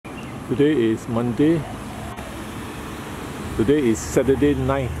Today is Monday. Today is Saturday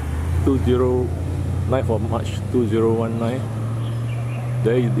 9th of March 2019.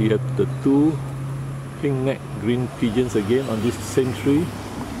 There you have the two pink-necked green pigeons again on this same tree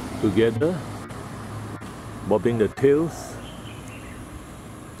together, bobbing the tails.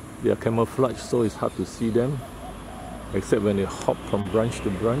 They are camouflaged, so it's hard to see them except when they hop from branch to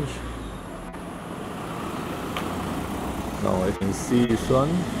branch. Now I can see this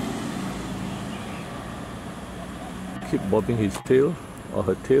one keep bobbing his tail or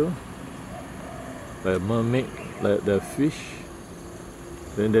her tail like a mermaid, like the fish.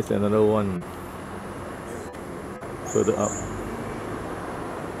 Then there's another one further up.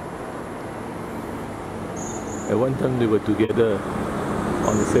 At one time they were together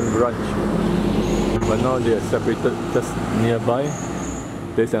on the same branch, but now they are separated just nearby.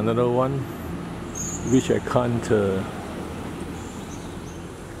 There's another one which I can't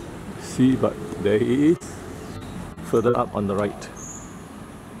see, but there he is, further up on the right.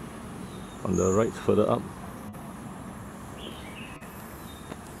 On the right, further up.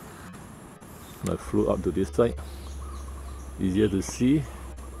 I flew up to this side, easier to see.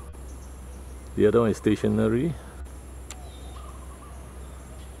 The other one is stationary.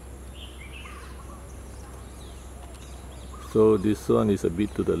 So this one is a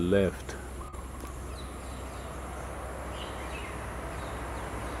bit to the left.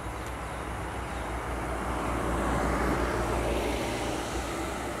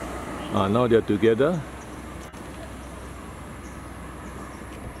 Now they are together.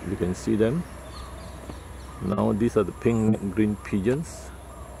 You can see them. Now these are the pink green pigeons.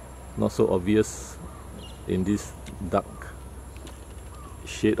 Not so obvious in this dark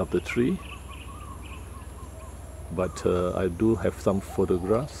shade of the tree, but I do have some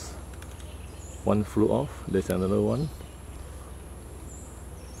photographs. One flew off, there's another one.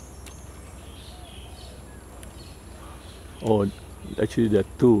 Oh, actually there are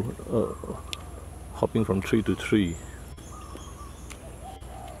two hopping from tree to tree.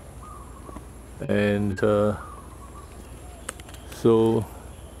 And so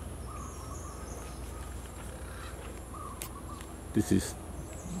this is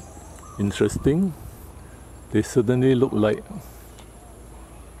interesting. They certainly look like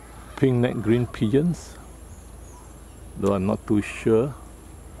pink-necked green pigeons, though I'm not too sure.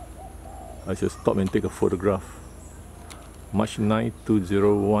 I should stop and take a photograph. March 9,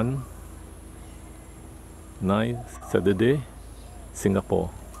 2019, Saturday, Singapore.